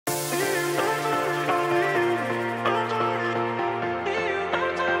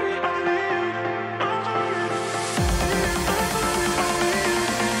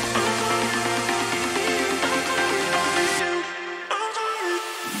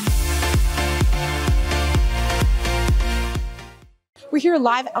We're here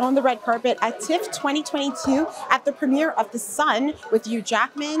live on the red carpet at TIFF 2022 at the premiere of The Son with Hugh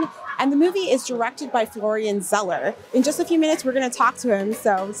Jackman. And the movie is directed by Florian Zeller. In just a few minutes, we're going to talk to him,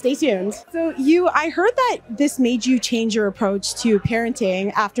 so stay tuned. So Hugh, I heard that this made you change your approach to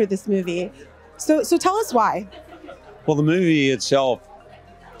parenting after this movie. So tell us why. Well, the movie itself,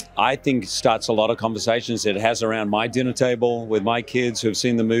 I think, starts a lot of conversations it has around my dinner table with my kids who have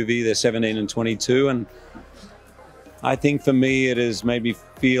seen the movie. They're 17 and 22. And I think for me, it has made me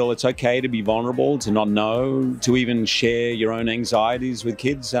feel it's okay to be vulnerable, to not know, to even share your own anxieties with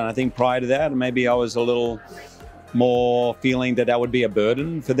kids. And I think prior to that, maybe I was a little more feeling that would be a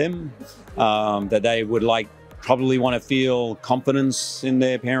burden for them, that they would probably want to feel confidence in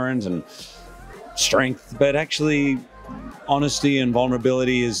their parent and strength, but actually honesty and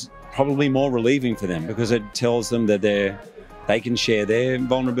vulnerability is probably more relieving for them because it tells them that they can share their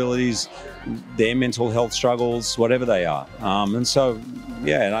vulnerabilities, their mental health struggles, whatever they are. And so,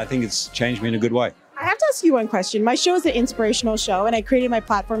 yeah, and I think it's changed me in a good way. I have to ask you one question. My show is an inspirational show, and I created my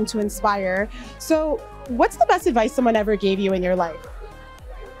platform to inspire. So what's the best advice someone ever gave you in your life?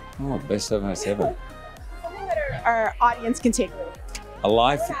 Oh, best advice ever. Something that our audience can take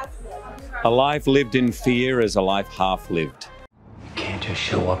away. A life lived in fear is a life half lived. You can't just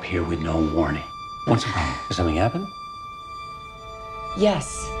show up here with no warning. What's the problem? Did something happen?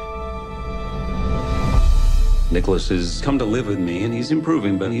 Yes. Nicholas has come to live with me, and he's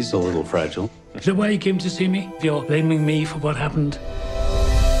improving, but he's a little fragile. Is that why you came to see me? You're blaming me for what happened?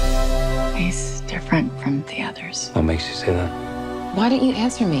 He's different from the others. What makes you say that? Why don't you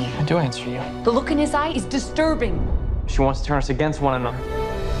answer me? I do answer you. The look in his eye is disturbing. She wants to turn us against one another.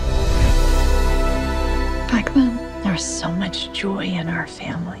 Back then, there was so much joy in our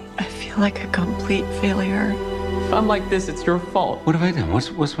family. I feel like a complete failure. If I'm like this, it's your fault. What have I done?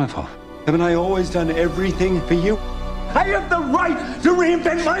 What's my fault? Haven't I always done everything for you? I have the right to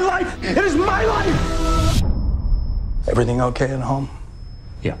reinvent my life. It is my life. Everything okay at home?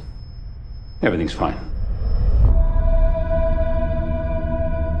 Yeah. Everything's fine.